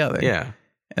went off together. Yeah.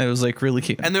 And it was like really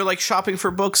cute. And they're like shopping for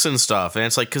books and stuff. And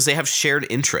it's like, because they have shared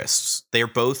interests. They're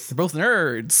both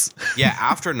nerds. Yeah.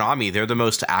 After Nami, they're the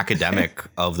most academic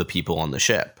of the people on the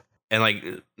ship. And like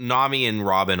Nami and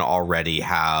Robin already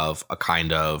have a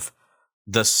kind of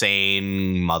the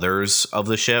sane mothers of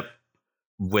the ship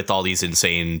with all these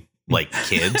insane like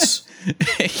kids.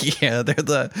 Yeah,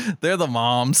 they're the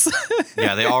moms.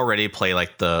 Yeah, they already play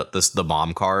like the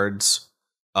mom cards.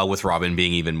 With Robin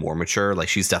being even more mature, like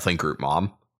she's definitely group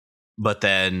mom. But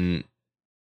then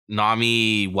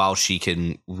Nami, while she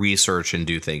can research and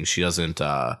do things, she doesn't.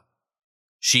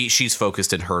 She's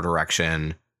focused in her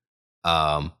direction.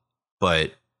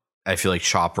 But I feel like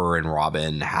Chopper and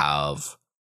Robin have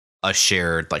a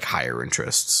shared like higher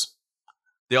interests.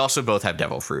 They also both have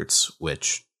devil fruits,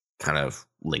 which kind of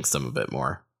links them a bit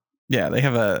more. Yeah, they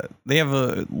have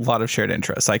a lot of shared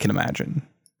interests, I can imagine.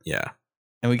 Yeah.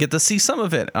 And we get to see some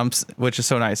of it, which is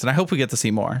so nice. And I hope we get to see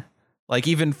more. Like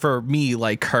even for me,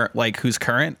 like who's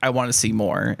current, I want to see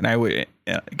more. And I would,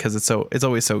 because it's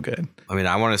always so good. I mean,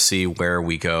 I want to see where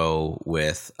we go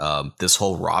with this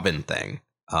whole Robin thing.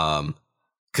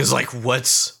 Because like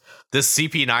what's this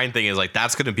CP9 thing is like,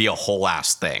 that's going to be a whole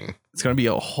ass thing. It's going to be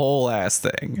a whole ass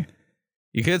thing.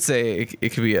 You could say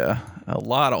it could be a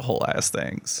lot of whole ass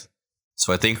things.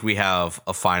 So I think we have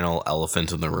a final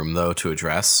elephant in the room, though, to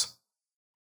address.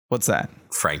 What's that?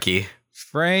 Frankie.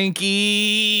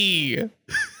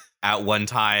 At one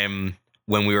time,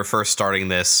 when we were first starting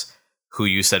this, who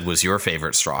you said was your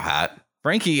favorite Straw Hat.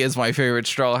 Frankie is my favorite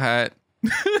Straw Hat.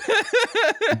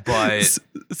 But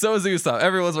so is Usopp.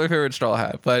 Everyone's my favorite Straw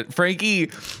Hat. But Frankie,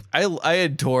 I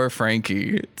adore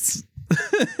Frankie.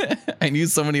 I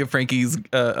use so many of Frankie's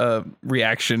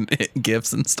reaction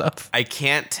gifs and stuff. I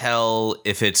can't tell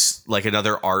if it's like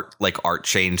another art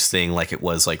change thing like it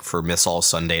was like for Miss All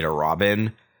Sunday to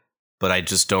Robin, but I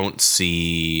just don't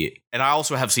see. And I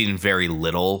also have seen very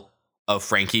little of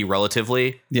Frankie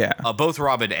relatively. Yeah. Both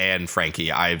Robin and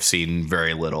Frankie, I've seen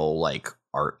very little like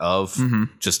art of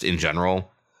just in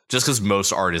general, just because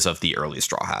most art is of the early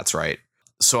Straw Hats, right?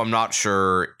 So I'm not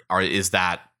sure. Is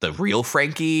that the real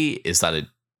Frankie? Is that a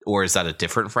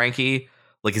different Frankie?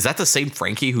 Like, is that the same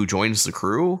Frankie who joins the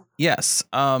crew? Yes.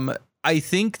 I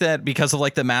think that because of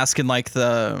like the mask and like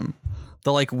the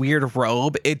like weird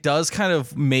robe, it does kind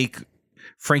of make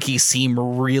Frankie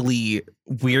seem really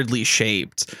weirdly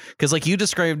shaped. Because like you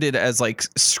described it as like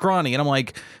scrawny, and I'm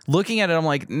like looking at it, I'm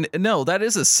like, no, that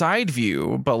is a side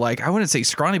view, but like I wouldn't say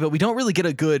scrawny, but we don't really get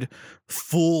a good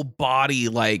full body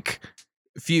like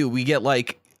view. We get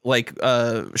like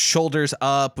shoulders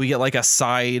up. We get like a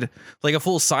side, like a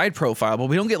full side profile, but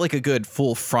we don't get like a good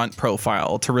full front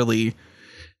profile to really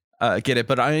get it.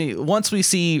 But once we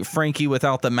see Frankie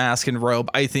without the mask and robe,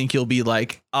 I think you'll be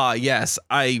like, yes,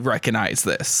 I recognize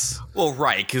this. Well,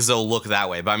 right, because they'll look that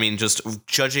way. But I mean, just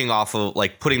judging off of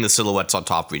like putting the silhouettes on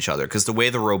top of each other, because the way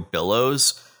the robe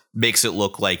billows makes it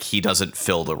look like he doesn't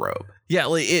fill the robe. Yeah,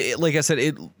 like I said,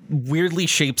 it weirdly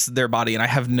shapes their body, and I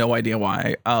have no idea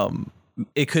why.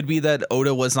 It could be that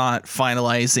Oda was not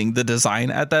finalizing the design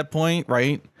at that point,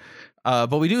 right?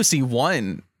 But we do see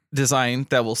one design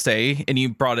that will stay, and you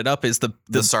brought it up, is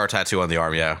the star tattoo on the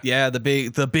arm. Yeah, the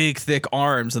big thick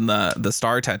arms and the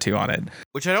star tattoo on it.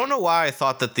 Which I don't know why I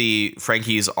thought that the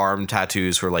Frankie's arm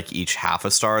tattoos were like each half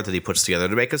a star that he puts together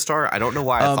to make a star. I don't know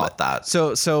why I thought that.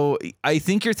 So I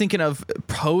think you're thinking of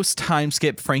post time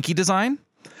skip Frankie design,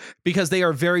 because they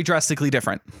are very drastically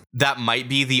different. That might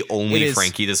be the only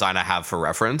Frankie design I have for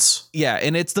reference. Yeah,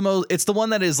 and it's the one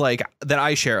that is like that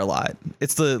I share a lot.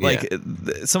 It's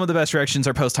some of the best reactions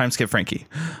are post time skip Frankie,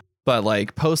 but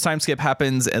like post time skip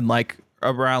happens in like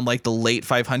around like the late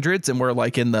 500s, and we're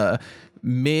like in the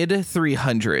mid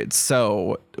 300s.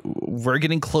 So we're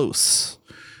getting close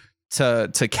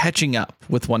to catching up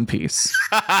with One Piece.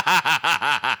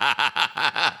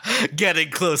 Getting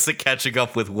close to catching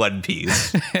up with One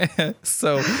Piece.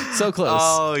 so close.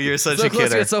 Oh, you're such so a close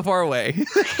kidder. yet so far away.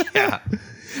 Yeah.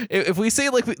 If we say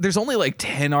like there's only like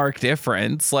 10 arc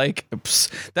difference, like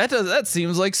that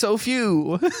seems like so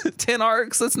few. 10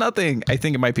 arcs, that's nothing. I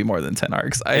think it might be more than 10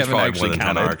 arcs. I haven't actually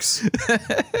counted. 10 arcs.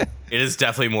 It is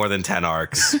definitely more than 10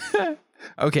 arcs.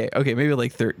 Okay, maybe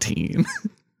like 13.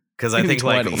 Because I think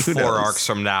 20, like 4 arcs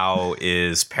from now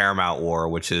is Paramount War,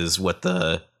 which is what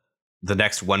the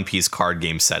next One Piece card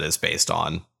game set is based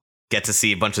on. Get to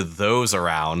see a bunch of those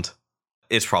around.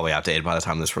 It's probably outdated by the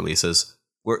time this releases.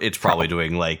 It's probably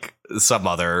doing like some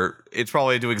other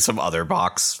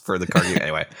box for the card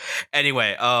game.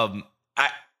 Anyway, I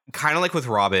kind of like with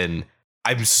Robin,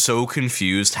 I'm so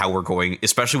confused how we're going,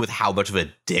 especially with how much of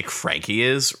a dick Frankie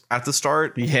is at the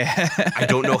start. Yeah. I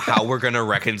don't know how we're going to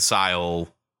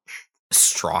reconcile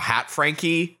Straw Hat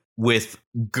Frankie with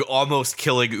almost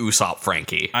killing Usopp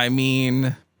Frankie. I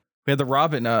mean, we had the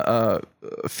Robin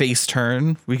face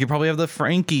turn. We could probably have the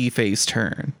Frankie face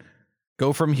turn.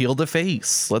 Go from heel to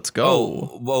face. Let's go.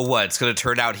 Oh, well, what? It's going to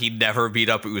turn out he never beat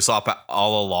up Usopp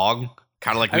all along?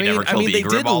 Kind of like never killed the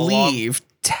Igrim all along? Leave.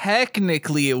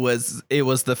 Technically, it was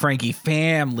the Frankie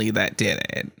family that did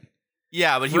it.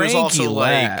 Yeah, but he Frankie was also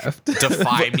left. like,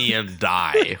 defy me and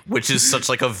die, which is such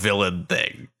like a villain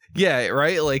thing. Yeah,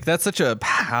 right? Like, that's such a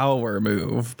power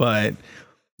move, but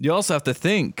you also have to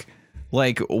think,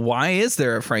 like, why is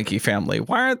there a Frankie family?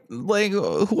 Why aren't, like,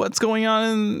 what's going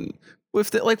on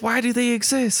with the, like, why do they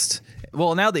exist?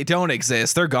 Well, now they don't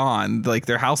exist. They're gone. Like,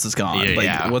 their house is gone.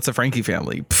 What's a Frankie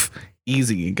family? Pff,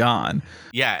 easy, gone.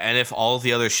 Yeah, and if all of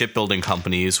the other shipbuilding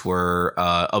companies were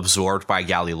absorbed by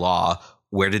Galley Law,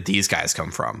 where did these guys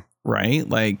come from? Right?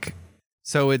 Like,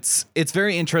 so it's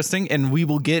very interesting, and we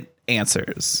will get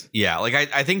answers. Yeah, like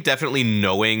I think definitely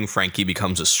knowing Frankie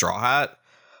becomes a Straw Hat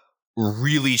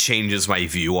really changes my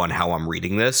view on how I'm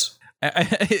reading this.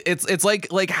 It's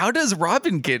like how does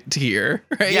Robin get here?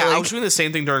 Right? Yeah, like, I was doing the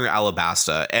same thing during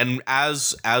Alabasta, and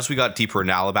as we got deeper in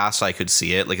Alabasta, I could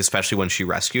see it, like especially when she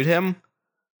rescued him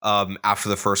after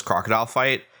the first crocodile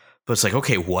fight. But it's like,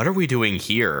 okay, what are we doing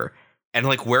here? And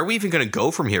like, where are we even going to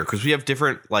go from here? Because we have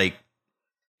different, like,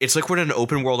 it's like we're in an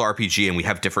open world RPG and we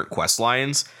have different quest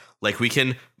lines. Like, we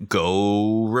can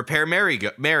go repair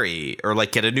Mary, or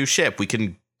like get a new ship. We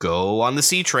can go on the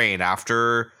sea train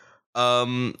after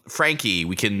Frankie.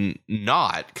 We can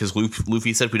not, because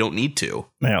Luffy said we don't need to.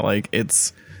 Yeah, like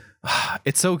it's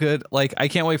so good. Like, I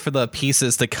can't wait for the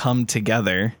pieces to come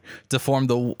together to form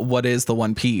what is the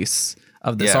One Piece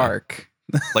of this arc.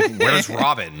 Like, where's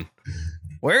Robin?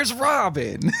 Where's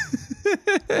Robin?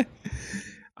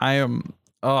 I am.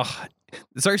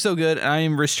 This arc's so good. I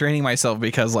am restraining myself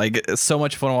because like so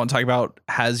much fun I want to talk about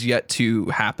has yet to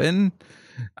happen.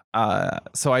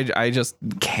 So I just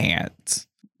can't.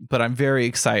 But I'm very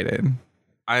excited.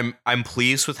 I'm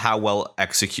pleased with how well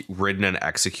written and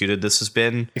executed this has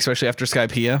been, especially after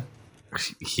Skypiea.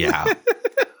 Yeah.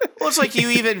 Well, it's like you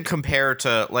even compare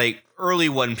to like early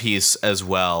One Piece as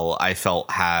well. I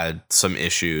felt had some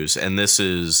issues, and this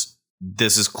is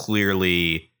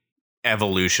clearly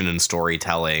evolution in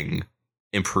storytelling,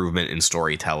 improvement in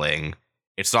storytelling.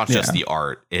 It's not just the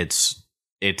art; it's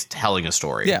telling a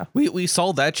story. Yeah, we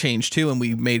saw that change too, and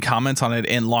we made comments on it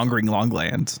in Long Ring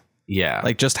Longland. Yeah,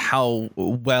 like just how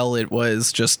well it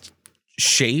was just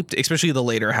shaped, especially the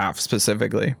later half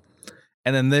specifically.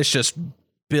 And then this just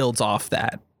builds off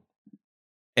that.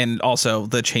 And also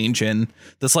the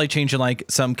slight change in like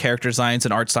some character designs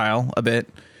and art style a bit.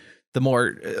 The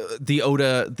more the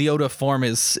Oda form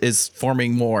is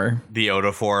forming more. The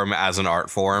Oda form as an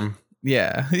art form.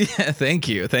 Yeah. Yeah. Thank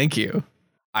you.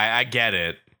 I get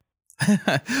it.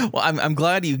 Well, I'm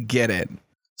glad you get it.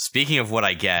 Speaking of what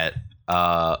I get,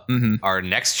 our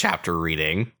next chapter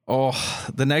reading. Oh,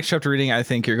 the next chapter reading, I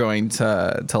think you're going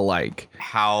to like.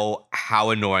 How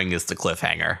annoying is the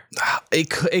cliffhanger? It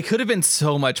could have been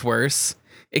so much worse.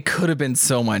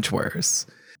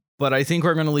 But I think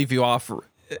we're going to leave you off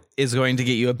is going to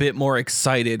get you a bit more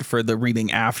excited for the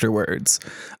reading afterwards.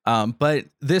 But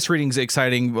this reading's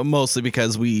exciting mostly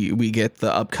because we get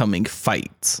the upcoming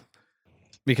fight.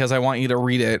 Because I want you to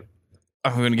read it.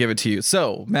 I'm going to give it to you.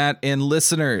 So, Matt and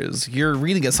listeners, your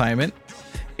reading assignment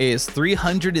is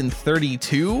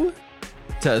 332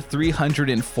 to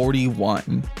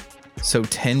 341. So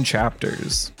 10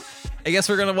 chapters. I guess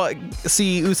we're going to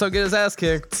see Usopp get his ass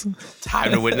kicked.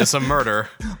 Time to witness a murder.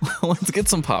 Let's get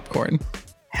some popcorn.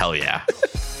 Hell yeah.